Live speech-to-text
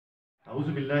اعوذ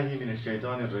بالله من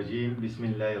الشیطان الرجیم بسم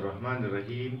الله الرحمن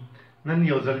الرحیم. نن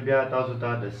یو ځل بیا تاسو ته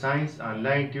د ساينس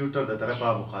آنلاین ټیوټر د طرفه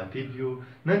مخاطب یو.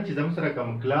 نن چې زموږ سره کوم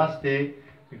کلاس ته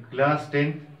کلاس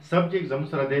 10 سبجیکټ زموږ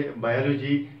سره د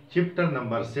بایولوژي چپټر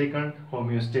نمبر 2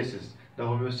 homeostasis. د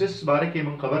homeostasis باره کې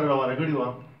موږ خبر روانه کړې و.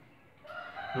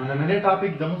 نو نننی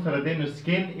ټاپک زموږ سره د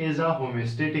سکین از ا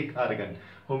homeostatic organ.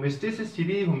 homeostasis چې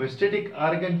دی homeostatic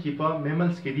organ چې په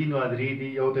میملز کې دی نو درې دی،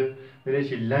 یو د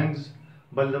ویل لنګز،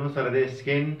 بل زموږ سره د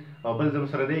سکین او بل زموږ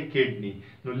سره د کډنی.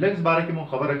 نو لنګز باره کې موږ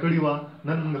خبره کړې و،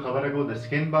 نن موږ خبره کوو د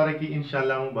سکین باره کې، ان شاء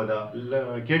الله موږ به د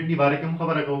کډنی باره کې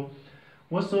خبره کوو.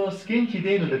 وسو سکین چې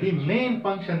دی نو د دې مین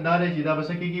فنکشن دا دی چې دا به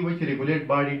څه کېږي چې ریګولیټ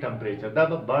باډي ټمپریچر، دا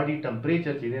به باډي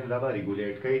ټمپریچر چې دی دا به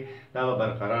ریګولیټ کوي، دا به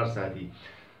برقرار ساتي.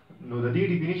 نو د دې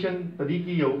ډیفینیشن په دې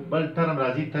کې یو بل ټرم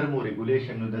راځي ترمو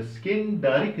ریګولیشن. نو د سکین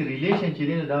ډایرکټ ریلیشن چې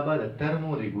دی دا به د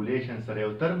ترمو ریګولیشن سره،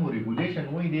 یو ترمو ریګولیشن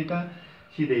وایي دیتا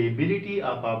چې د ability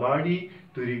of a body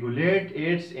to regulate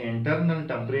its internal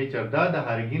temperature. دا د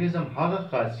ارګانیزم هغه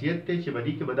خاصیت دی چې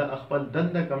بدی کې به د خپل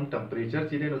دنده کم ټمپریچر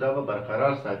چې دی نو دا به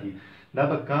برقرار ساتي، دا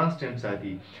به کانسټنټ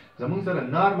ساتي. زموږ سره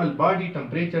نارمل باډي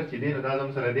ټمپریچر چې دی نو دا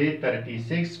زموږ سره دی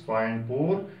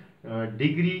 36.4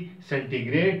 ډیګري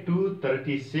سنټیګریډ ټو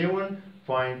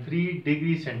 37.3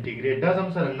 ډیګري سنټیګریډ. دا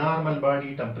زموږ سره نارمل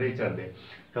باډي ټمپریچر دی.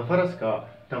 که فرض کا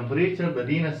ټمپریچر د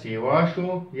دې نه سیوا شو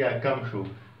یا کم شو،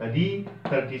 د دې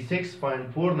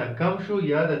 36.4 نه کم شو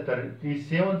یا د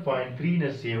 37.3 نه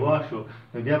سیوا شو،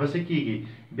 نو بیا به څه کېږي؟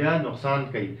 بیا نقصان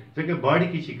کوي، ځکه باډي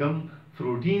کې چې کم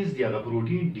پروټینز دی هغه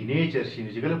پروټین ډینیچر شي. نو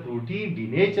چې کله پروټین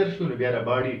ډینیچر شو نو بیا د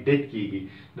باډي ډیت کېږي.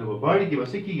 نو په باډي کې به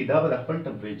څه کېږي؟ دا به د خپل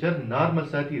ټمپریچر نارمل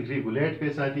ساتي، ریګولیټ پې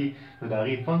ساتي. نو د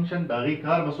هغې فنکشن د هغې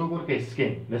کار به څوک ورکوي؟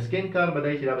 سکین. د سکین کار به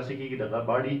دی چې دا به څه کېږي؟ دغه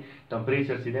باډي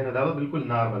ټمپریچر چې دی نو دا به بالکل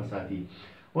نارمل ساتي.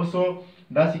 اوسو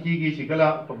داسې کېږي چې کله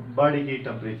په باډي کې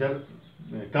ټمپریچر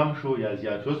کم شو یا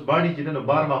زیات شو، اوس باډي چې دی نو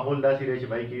بار ماحول داسې دی چې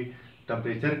پای کې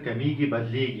ټمپریچر کمیږي،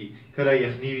 بدلیږي، کله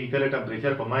یخني وي، کله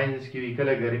ټمپریچر په ماینس کې وي،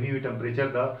 کله ګرمي وي، ټمپریچر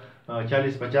د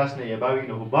 40-50 نه اباو وي.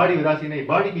 نو باډي داسې نه،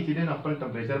 باډي کې چې دی نو خپل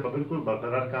ټمپریچر به بالکل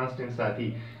برقرار کانسټنټ ساتي.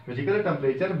 نو چې کله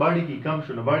ټمپریچر باډي کې کم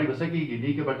شو نو باډي به څه کېږي؟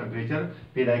 دې کې به ټمپریچر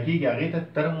پیدا کېږي، هغې ته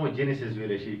ترموجینیسس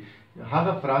ویلی شي.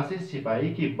 هغه پروسس چې پای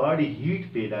کې باډي هیټ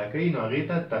پیدا کوي نو هغې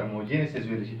ته ترموجینیسس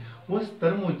ویلی شي. اوس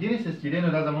ترموجینیسس چې دی نو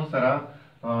دا زموږ سره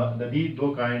د دې دوه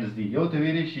کاینډز دي. یو ته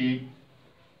ویلی شي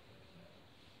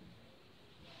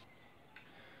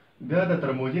بیا د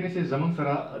ترموجینیسس زموږ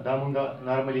سره دا مونږ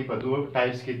نارملی په دوه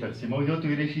ټایپس کې تقسیمو. یو ته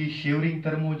ویلی شي شیورینګ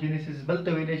ترموجینیسس، بل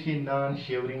ته ویلی شي نان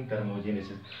شیورینګ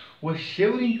ترموجینیسس. و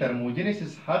شیورینګ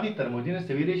ترموجینیسس هغې ترموجینیسس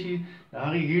ته ویلی شي د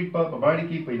هغې هیټ په باډي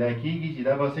کې پیدا کېږي چې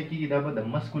دا به څه کېږي؟ دا به د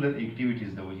مسکولر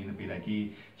اکټیویټیز د وجې نه پیدا کېږي.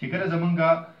 چې کله زمونږ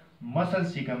مسلز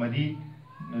چې کومه دي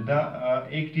دا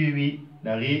اکټیو وي، د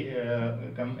هغې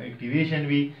کم اکټیویشن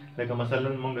وي، لکه مثلا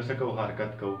مونږ څه کوو؟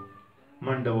 حرکت کوو،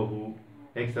 منډه وهو،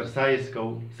 ایکسرسایز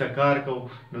کوو، سکار کوو.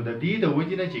 نو د دې د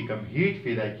وجې نه چې کم هیټ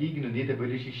پیدا کېږي نو دې ته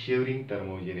ویلی شي شیورینګ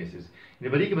ترموجینیسس. د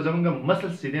په دې کې به زموږ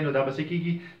مسلز چې دی نو دا به څه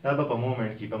کېږي؟ دا به په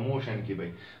مومنټ کې، په موشن کې به.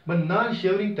 بل نان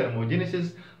شیورینګ ترموجینیسس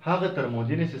هغه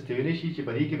ترموجینیسس ته ویلی شي چې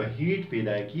په دې کې به هیټ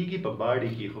پیدا کېږي په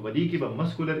باډي کې، خو په دې کې به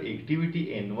مسکولر اکټیویټي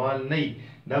انوالو نه وي.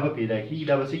 دا به پیدا کېږي،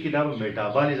 دا به څه کېږي؟ دا به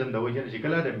میټابالیزم د وجې نه، چې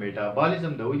کله د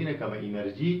میټابالیزم د وجې نه کومه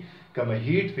انرژي کومه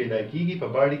هیټ پیدا کېږي په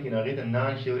باډي کې نو هغې ته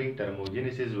نان شیورینګ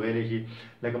ترموجینیسس ویلی شي.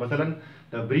 لکه مثلا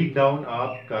د بریک ډاون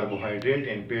آف کاربوهایډریټ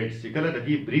اینډ فیټس، چې کله د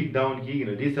دې بریک ډاون کېږي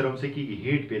نو دې سره هم څه کېږي؟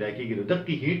 هیټ پیدا کېږي. نو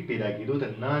دقې هیټ پیدا کېدو ته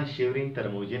نان شیورینګ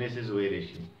ترموجینیسس ویلی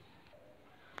شي.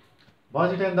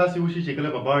 بعضې ټایم داسې وشي چې کله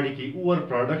په باډي کې اوور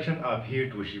پروډکشن آف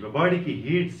هیټ وشي، په باډي کې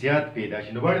هیټ زیات پیدا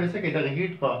شي، نو باډي به څه کوي؟ دغه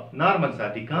هیټ په نارمل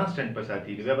ساتي، کانسټنټ په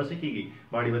ساتي. نو بیا به څه کېږي؟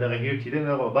 باډي به دغه هیټ چې دی نو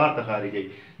هغه به بار ته خارجوي.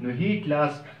 نو هیټ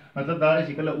لاس مطلب دا دی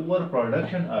چې کله اوور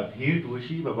پروډکشن اف هیټ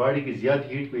وشي، په باډي کې زیات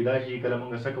هیټ پیدا شي، کله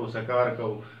موږ څه کوو؟ سکار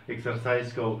کوو، ایکسرسایز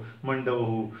کوو، منډه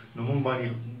وهو، نو موږ باندې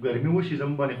ګرمي وشي،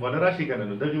 زموږ باندې خوله راشي که نه،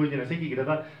 نو دغې وجې نه څه کېږي؟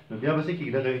 دغه نو بیا به څه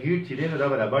کېږي؟ دغه هیټ چې دی نو دا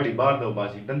به د باډي بار ته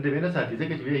وباسي، دندې به نه ساتي،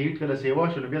 ځکه چې بیا هیټ کله سیوا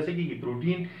شو نو بیا څه کېږي؟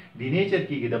 پروټین ډینیچر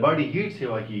کېږي، د باډي هیټ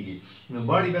سیوا کېږي. نو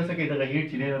باډي بیا څه کوي؟ دغه هیټ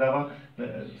چې دی نو دا به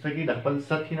څه کوي؟ د خپل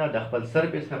سطحې نه، د خپل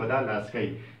سرفیس نه به دا لاس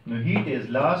کوي. نو هیټ از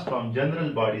لاس فرام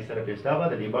جنرال باډي سرفیس، دا به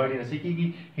د دې باډي نه څه کېږي؟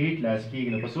 هیټ لاس کېږي.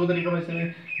 نو په څو طریقه باندې سره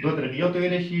دوه طریقې، یو ته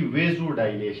ویلی شي ویزو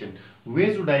ډایلیشن.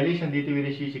 ویزو ډایلیشن دې ته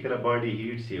ویلی شي چې کله باډي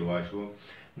هیټ سیوا شو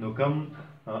نو کم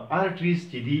آرټریز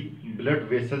چې دي، بلډ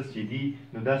ویسلز چې دي،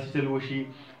 نو داسې چل وشي،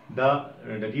 دا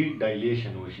د دې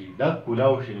ډایلیشن وشي، دا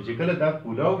کولاو شي. نو چې کله دا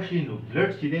کولاو شي نو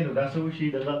بلډ چې دی نو دا څه وشي؟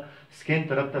 دغه سکین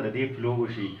طرف ته د دې فلو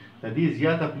وشي، د دې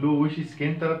زیاته فلو وشي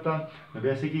سکین طرف ته. نو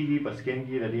بیا څه کېږي؟ په سکین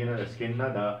کې د دې نه د سکین نه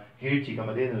دا هیټ چې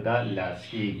کومه دی نو دا لاس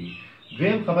کېږي.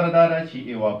 دویم خبره دا ده چې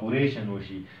ایواپوریشن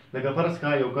وشي. لکه فرض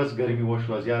کا یو کس ګرمي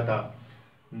وشوه زیاته،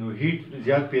 نو هیټ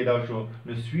زیات پیدا شو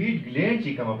نو سویټ ګلینډ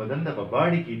چې کومه بدن د په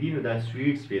باډي کې دي نو دا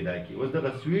سویټس پیدا کی. اوس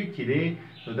دغه سویټ چې دی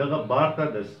نو دغه بار ته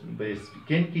د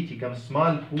سکن کې چې کوم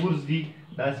سمال پورز دي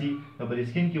داسې نو په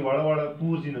سکن کې وړه وړه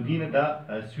پورز دي نو دینه دا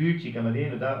سویټ چې کوم دی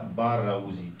نو دا بار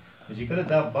راوځي. نو چې کله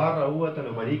دا بار راووته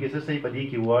نو په دې کې څه شي په دې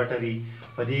کې واټري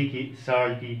په دې کې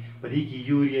سالټي په دې کې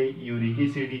یوریک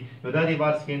اسید نو دا د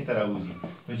بار سکن ته راوځي.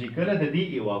 نو چې کله د دې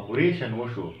ایواپوریشن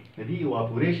وشو د دې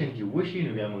ایواپوریشن چې وشي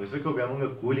نو بیا موږ څه کوو بیا موږ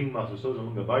کولینګ محسوسوو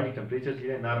زموږ باډي ټمپریچر چې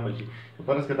دی نارمل شي.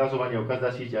 فرض کړه تاسو باندې یو کس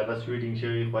داسې چې هغه سویټینګ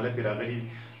شوی خوله پرې راغلي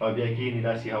او بیا کښېني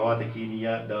داسې هوا ته کښېني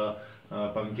یا د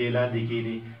پنکې لاندې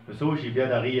کښېني نو څه وشي بیا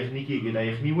د هغې یخني کېږي. دا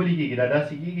یخني ولې کېږي دا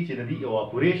داسې کېږي چې د دې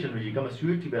ایواپوریشن وشي کومه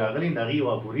سویټ چې پرې راغلی د هغې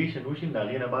ایواپوریشن وشي د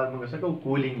هغې نه بعد موږ څه کوو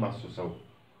کولینګ محسوسوو.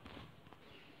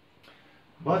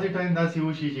 بعضې ټایم داسې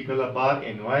وشي چې کله بار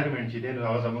انوایرمنټ چې دی نو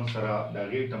هغه زموږ سره د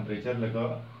هغې ټمپریچر لږه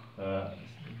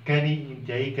کمي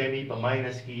انتهایي کمي په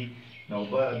ماینس کې نو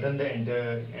دنده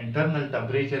انټرنل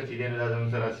ټمپریچر چې دی نو دا زموږ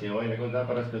سره سیوی لکه دا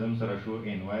فرض کړه زموږ سره شو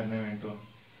انوایرمنټ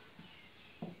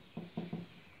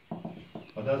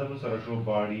او دا زموږ سره شو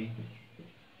باډي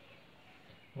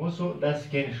اوس دا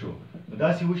سکن شو نو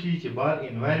داسې وشي چې بار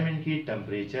انوایرمنټ کې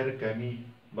ټمپریچر کمي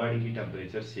باډي کې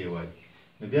ټمپریچر سیوی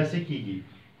نو بیا څه کېږي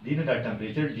دینه دا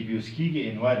ټمپریچر ډیفیوز کېږي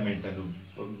انوایرمنټ ته نو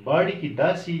باډي کې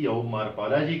داسې یو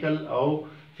مارفالوجیکل او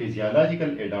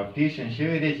فیزیولوژیکل اډاپټیشن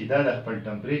شوی دی چې دا د خپل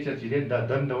ټمپریچر چې دی دا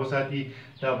دنده وساتي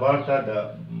دا بار ته د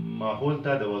ماحول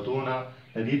ته د وتو نه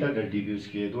د دې ته د ډیفیوز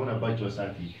کېدو نه بچ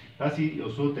وساتي. داسې یو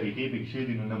څو طریقې پکې شوي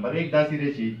دي. نو نمبر 1 داسې دی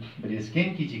چې په دې سکن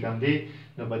کې چې کوم دی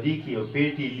نو په دې کې یو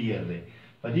پیټي لیر دی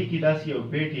په دې کې داسې یو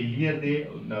پیټي لیر دی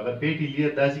نو هغه پیټي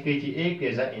لیر داسې کوي چې ایک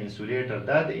ایز ا انسولیټر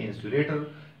دا د انسولیټر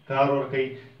کار ورکوي.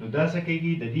 نو دا څه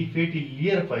کوي د دې فیټي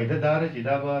لیر فایده دا ده چې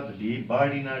دا به د دې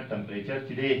باډي نه ټمپریچر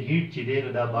چې دی هیټ چې دی نو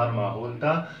دا بار ماحول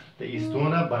ته د ایستو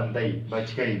نه بندوي بچ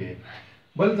کوي دی.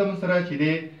 بل زموږ سره چې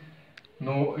دی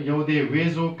نو یو دی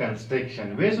ویزو کنسټرکشن.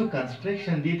 ویزو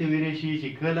کنسټرکشن دې ته ویلی شي چې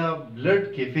کله بلډ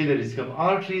کیپیلریز کوم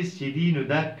آرټریز چې دي نو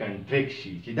دا کنټریکټ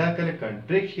شي چې دا کله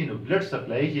کنټریکټ شي نو بلډ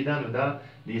سپلای چې دا نو دا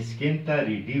د سکن ته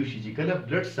ریډیوس شي. چې کله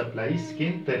بلډ سپلای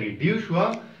سکن ته ریډیوس شوه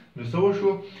نو څه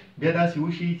وشو بیا داسې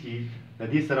وشي چې د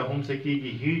دې سره هم څه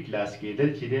کېږي هیټ لاس کېدل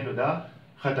چې دی نو دا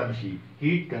ختم شي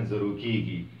هیټ کنزرو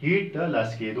کېږي هیټ د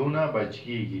لاس کېدو نه بچ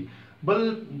کېږي. بل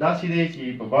داسې دی چې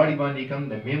په باډي باندې کوم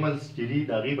د میملز چې دي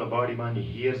د هغې په باډي باندې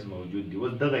هیرز موجود دي.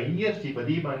 اوس دغه هیرز چې په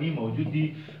دې باندې موجود دي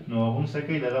نو هم څه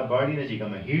کوي دغه باډي نه چې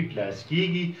کومه هیټ لاس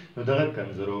کېږي نو دغه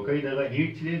کنزرو کوي دغه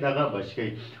هیټ چې دی دغه بچ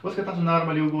کوي. اوس که تاسو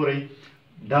نارملي وګورئ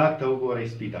ډاګ ته وګورئ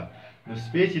سپي ته نو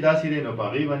سپی چې داسې دی نو په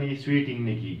هغې باندې سویټینګ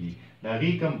نه کېږي د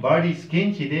هغې کوم باډي سکن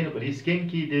چې دی نو په دې سکن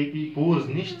کې د پورز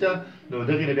نشته نو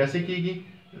دغې نه بیا څه کېږي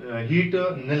هیټ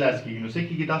نه لاس کېږي. نو څه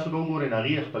کېږي تاسو به وګورئ نو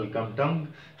هغې خپل کم ټنګ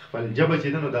خپل ژبه چې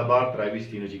ده نو دا بار ته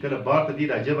راویستي نو چې کله بار ته دي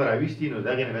دا ژبه راویستي نو د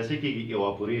هغې نه بیا څه کېږي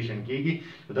ایواپوریشن کېږي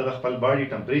نو دغه خپل باډي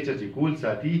ټمپریچر چې کول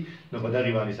ساتي نو په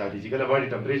دغې باندې ساتي. چې کله باډي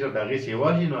ټمپریچر د هغې سیوا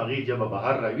شي نو هغې ژبه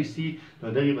بهر راویستي نو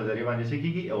دغې په ذریعه باندې څه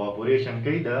کېږي ایواپوریشن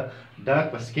کوي د ډاګ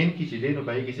په سکن کې چې دی نو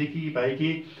په هغې کې څه کېږي په هغې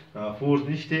کې فورس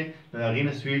نشته نو د هغې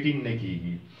نه سویټینګ نه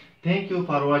کېږي. Thank you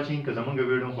for watching. که زمونږ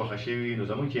ویډیو خوښه شوي نو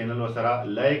زمونږ چینل ورسره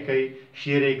لایک کوئ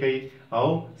شیر یې کوئ او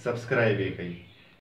سبسکرایب یې کوئ.